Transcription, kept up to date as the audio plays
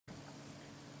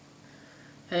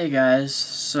Hey guys,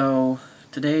 so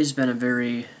today's been a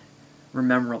very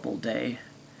memorable day.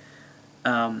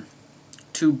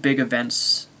 Two big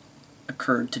events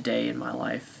occurred today in my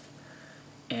life,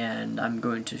 and I'm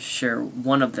going to share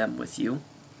one of them with you.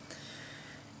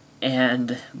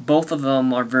 And both of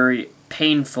them are very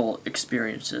painful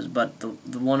experiences, but the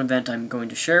one event I'm going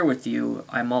to share with you,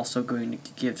 I'm also going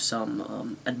to give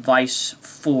some advice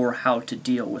for how to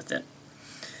deal with it.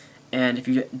 And if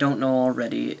you don't know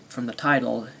already from the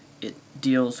title, it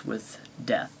deals with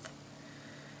death.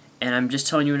 And I'm just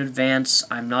telling you in advance,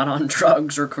 I'm not on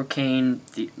drugs or cocaine.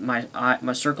 My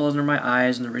circle is under my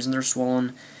eyes, and the reason they're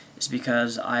swollen is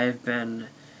because I've been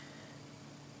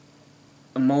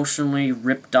emotionally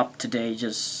ripped up today.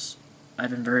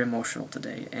 I've been very emotional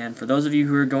today. And for those of you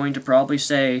who are going to probably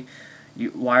say,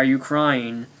 why are you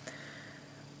crying?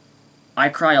 I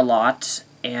cry a lot,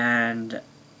 and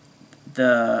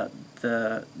the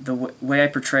way I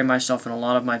portray myself in a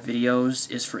lot of my videos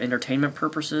is for entertainment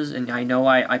purposes, and I know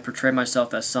I portray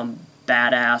myself as some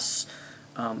badass,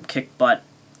 kick-butt,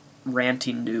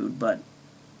 ranting dude, but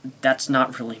that's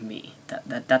not really me.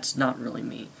 That's not really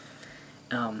me.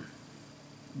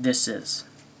 This is.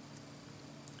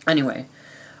 Anyway,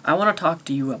 I want to talk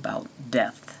to you about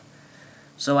death.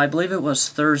 So I believe it was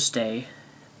Thursday,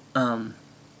 on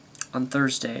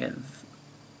Thursday of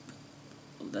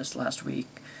this last week,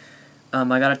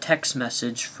 I got a text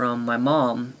message from my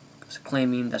mom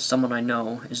claiming that someone I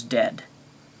know is dead.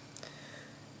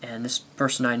 And this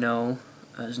person I know,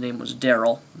 his name was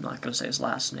Daryl. I'm not going to say his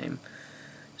last name.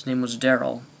 His name was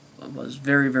Daryl. Was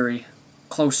very, very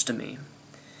close to me.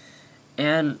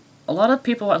 And a lot of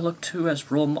people I look to as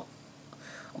role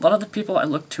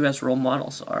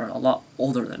models are a lot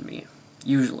older than me,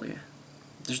 usually.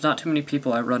 There's not too many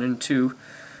people I run into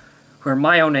who are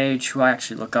my own age who I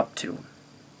actually look up to.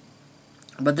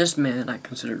 But this man I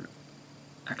consider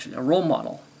actually a role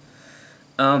model.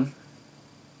 He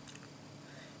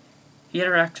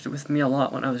interacted with me a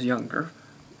lot when I was younger.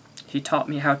 He taught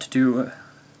me how to do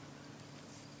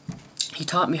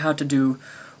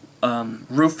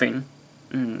roofing.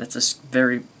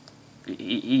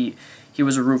 He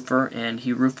was a roofer, and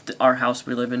he roofed our house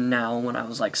we live in now when I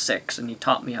was like 6, and he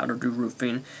taught me how to do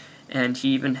roofing, and he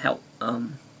even helped.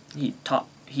 He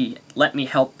let me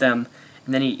help them.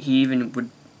 And then he even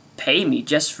would pay me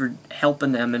just for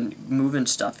helping them and moving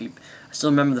stuff. I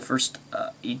still remember the first,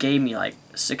 he gave me like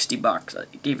 $60.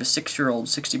 He gave a 6-year-old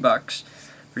 $60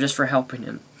 for helping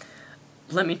him.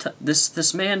 Let me tell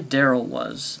this man Daryl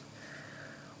was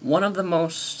one of the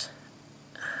most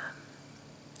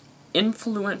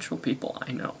influential people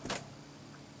I know.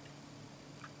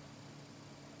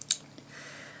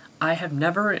 I have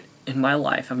never in my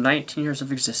life of 19 years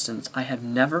of existence, I have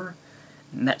never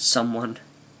met someone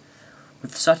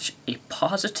with such a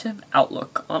positive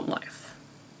outlook on life.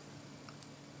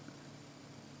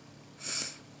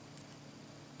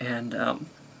 And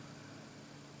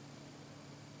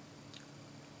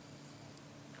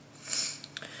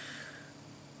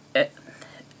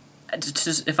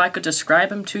if I could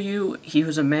describe him to you, he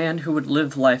was a man who would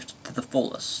live life to the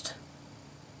fullest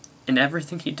in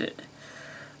everything he did.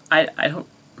 I don't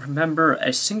remember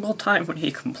a single time when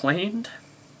he complained,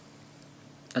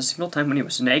 a single time when he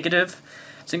was negative,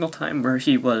 a single time where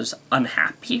he was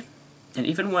unhappy, and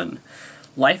even when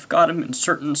life got him in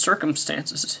certain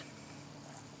circumstances,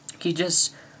 he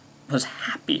just was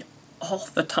happy all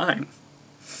the time.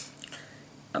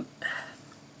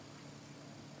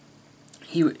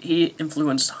 He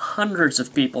influenced hundreds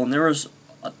of people, and there was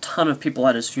a ton of people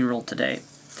at his funeral today.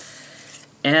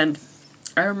 And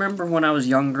I remember when I was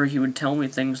younger, he would tell me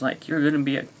things like, "You're going to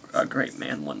be a great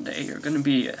man one day, you're going to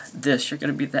be this, you're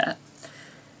going to be that."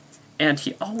 And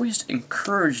he always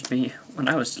encouraged me when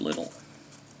I was little.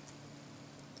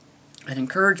 And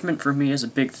encouragement for me is a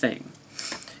big thing.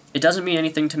 It doesn't mean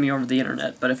anything to me over the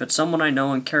internet, but if it's someone I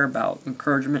know and care about,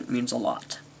 encouragement means a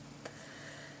lot.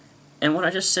 And when I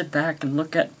just sit back and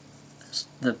look at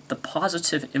the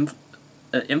positive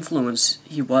influence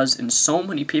he was in so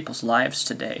many people's lives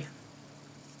today,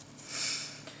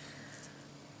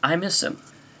 I miss him.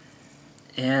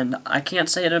 And I can't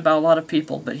say it about a lot of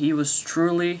people, but he was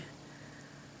truly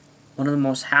one of the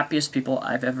most happiest people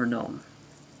I've ever known.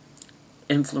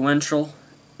 Influential,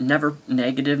 never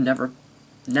negative, never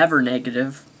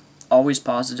negative, always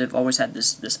positive, always had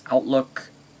this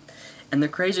outlook. And the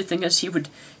crazy thing is, he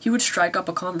would strike up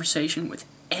a conversation with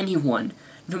anyone,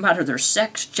 no matter their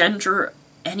sex, gender,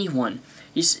 anyone.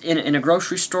 He's in a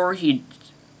grocery store, he'd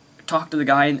talk to a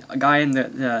guy in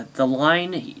the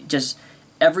line.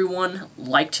 Everyone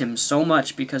liked him so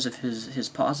much because of his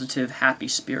positive, happy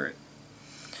spirit.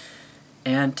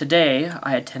 And today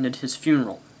I attended his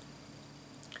funeral.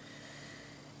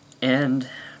 And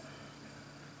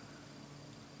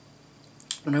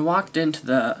when I walked into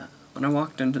the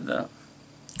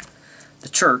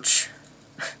church,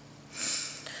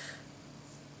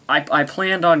 I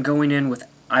planned on going in with,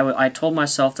 I told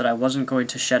myself that I wasn't going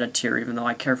to shed a tear, even though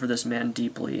I care for this man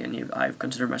deeply, and I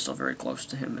consider myself very close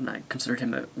to him, and I considered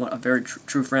him a very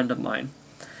true friend of mine.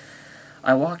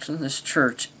 I walked in this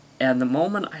church, and the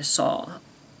moment I saw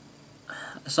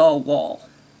a wall,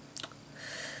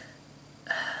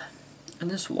 and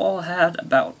this wall had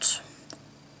about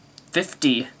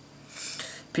 50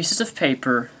 pieces of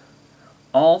paper,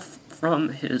 all from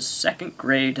his second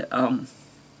grade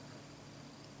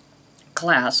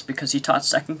class, because he taught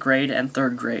second grade and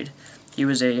third grade. He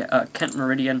was a Kent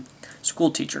Meridian school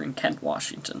teacher in Kent,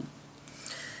 Washington.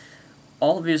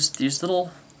 All of these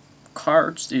little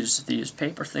cards, these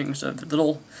paper things of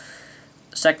little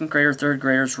second grader, third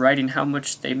graders writing how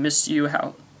much they miss you,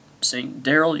 saying,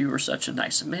 Daryl, you were such a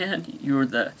nice man, you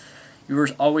were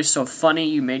always so funny,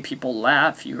 you made people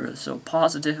laugh, you were so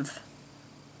positive.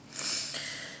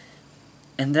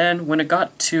 And then when it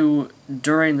got to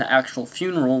during the actual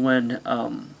funeral, when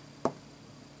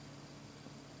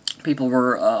people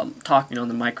were talking on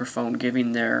the microphone,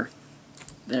 giving their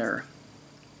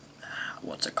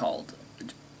what's it called?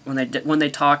 When they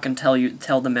talk and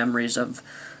tell the memories of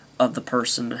the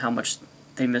person and how much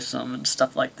they miss them and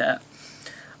stuff like that.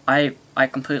 I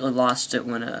completely lost it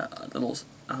when a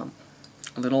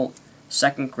little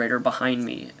second grader behind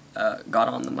me got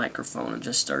on the microphone and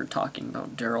just started talking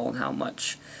about Daryl and how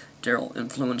much Daryl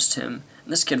influenced him.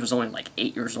 And this kid was only like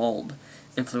 8 years old,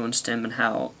 influenced him, and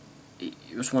how he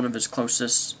was one of his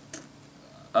closest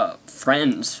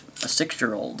friends, a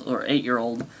 6-year-old or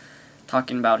 8-year-old,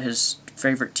 talking about his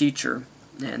favorite teacher.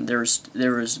 And there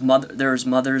was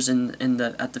mothers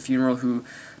at the funeral who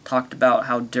talked about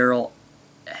how Daryl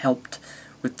helped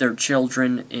with their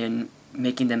children in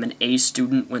making them an A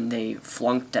student when they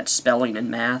flunked at spelling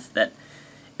and math. That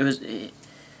it was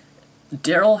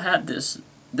Daryl had this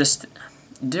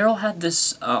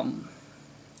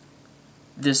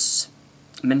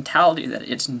mentality that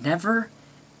it's never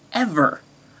ever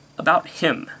about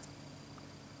him.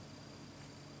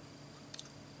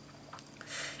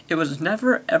 It was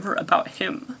never ever about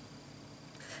him.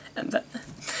 And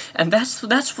that's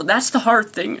the hard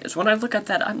thing, is when I look at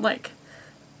that, I'm like,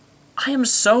 I am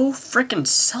so frickin'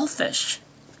 selfish.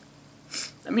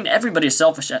 I mean, everybody's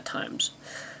selfish at times.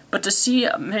 But to see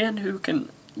a man who can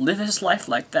live his life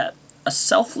like that, a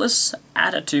selfless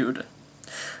attitude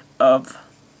of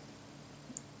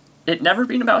it never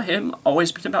being about him,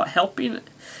 always being about helping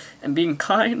and being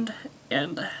kind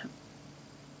and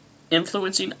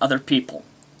influencing other people.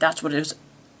 That's what it is.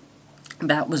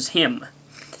 That was him.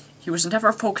 He was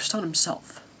never focused on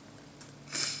himself.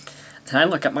 And I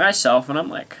look at myself and I'm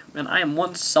like, man, I am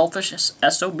one selfish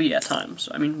SOB at times.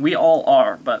 I mean, we all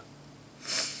are, but...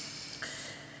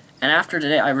 And after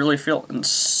today, I really feel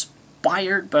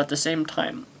inspired, but at the same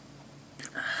time,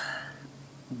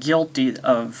 guilty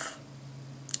of...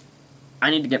 I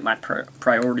need to get my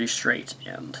priorities straight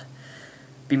and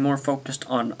be more focused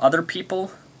on other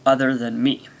people other than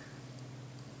me.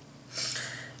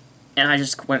 And I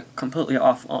just went completely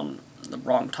off on the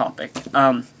wrong topic.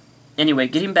 Anyway,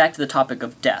 getting back to the topic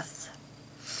of death.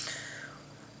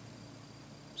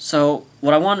 So,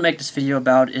 what I want to make this video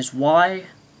about is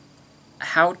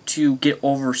how to get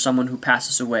over someone who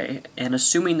passes away. And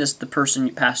assuming the person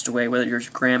who passed away, whether you're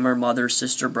your grandma, mother,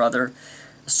 sister, brother,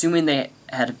 assuming they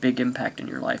had a big impact in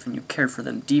your life and you cared for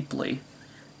them deeply,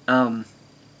 how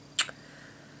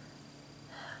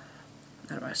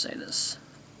do I say this?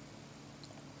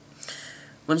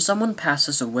 When someone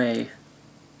passes away,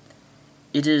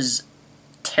 it is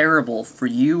terrible for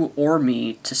you or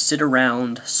me to sit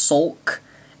around, sulk,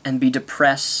 and be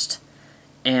depressed,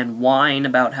 and whine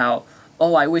about how,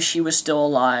 oh, I wish he was still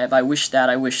alive, I wish that,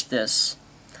 I wish this.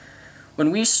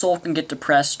 When we sulk and get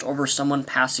depressed over someone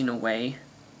passing away,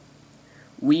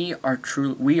 we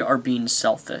are being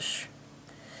selfish.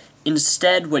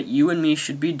 Instead, what you and me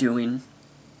should be doing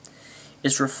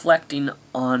is reflecting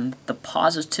on the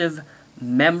positive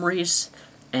memories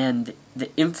and the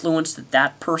influence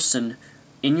that person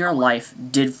in your life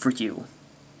did for you.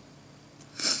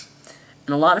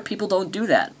 And a lot of people don't do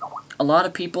that. A lot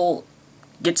of people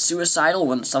get suicidal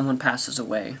when someone passes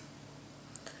away.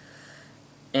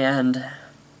 And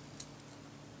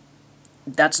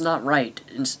that's not right.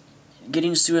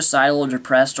 Getting suicidal or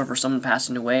depressed over someone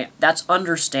passing away, that's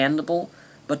understandable,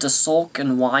 but to sulk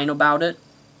and whine about it,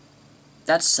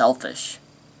 that's selfish.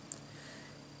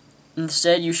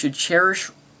 Instead, you should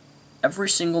cherish every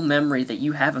single memory that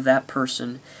you have of that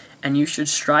person, and you should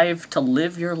strive to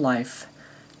live your life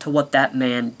to what that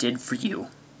man did for you.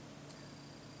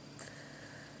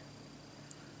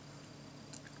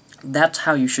 That's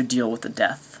how you should deal with the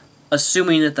death.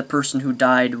 Assuming that the person who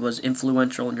died was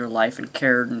influential in your life and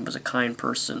cared and was a kind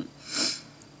person.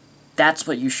 That's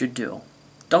what you should do.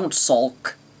 Don't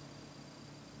sulk.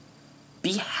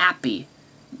 Be happy.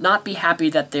 Not be happy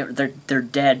that they're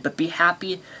dead, but be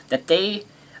happy that they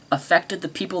affected the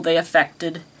people they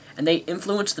affected, and they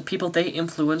influenced the people they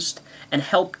influenced, and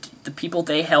helped the people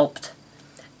they helped.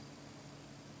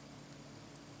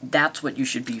 That's what you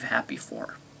should be happy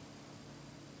for.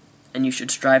 And you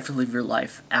should strive to live your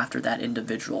life after that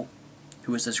individual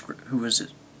who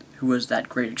was that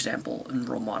great example and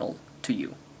role model to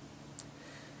you.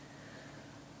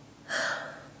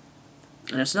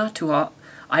 And it's not too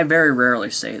I very rarely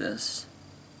say this.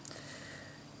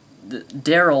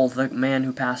 Daryl, the man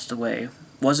who passed away,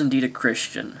 was indeed a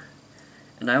Christian,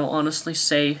 and I will honestly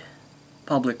say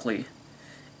publicly,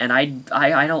 and I've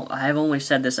only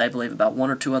said this, I believe, about one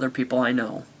or two other people I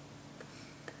know,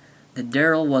 that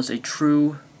Daryl was a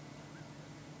true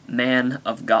man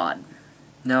of God.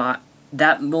 Now,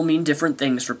 that will mean different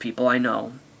things for people, I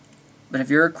know. But if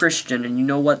you're a Christian and you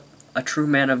know what a true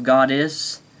man of God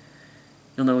is,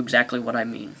 you'll know exactly what I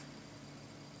mean.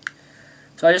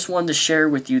 So I just wanted to share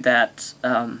with you that,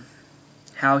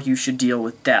 how you should deal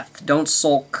with death. Don't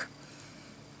sulk.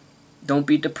 Don't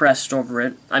be depressed over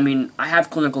it. I mean, I have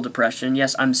clinical depression.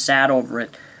 Yes, I'm sad over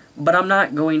it. But I'm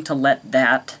not going to let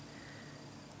that...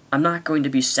 I'm not going to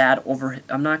be sad over...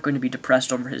 I'm not going to be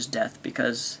depressed over his death,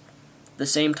 because at the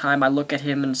same time I look at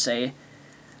him and say,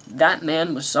 that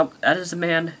is a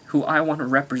man who I want to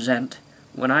represent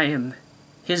when I am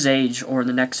his age or in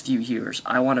the next few years.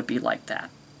 I want to be like that.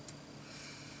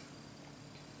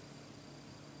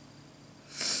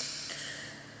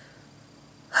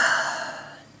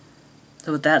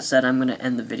 So with that said, I'm going to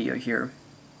end the video here.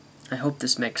 I hope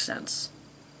this makes sense.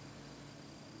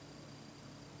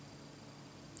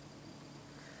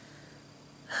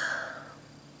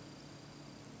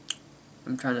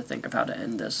 I'm trying to think of how to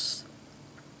end this.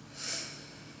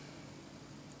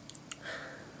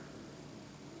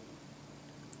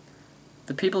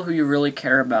 The people who you really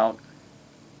care about,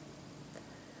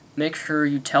 make sure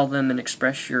you tell them and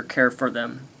express your care for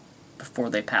them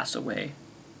before they pass away.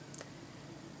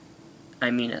 I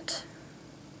mean it.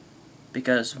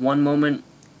 Because one moment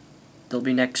they'll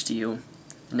be next to you,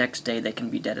 the next day they can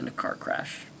be dead in a car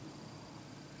crash.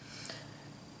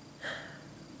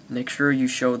 Make sure you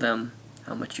show them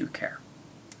how much you care.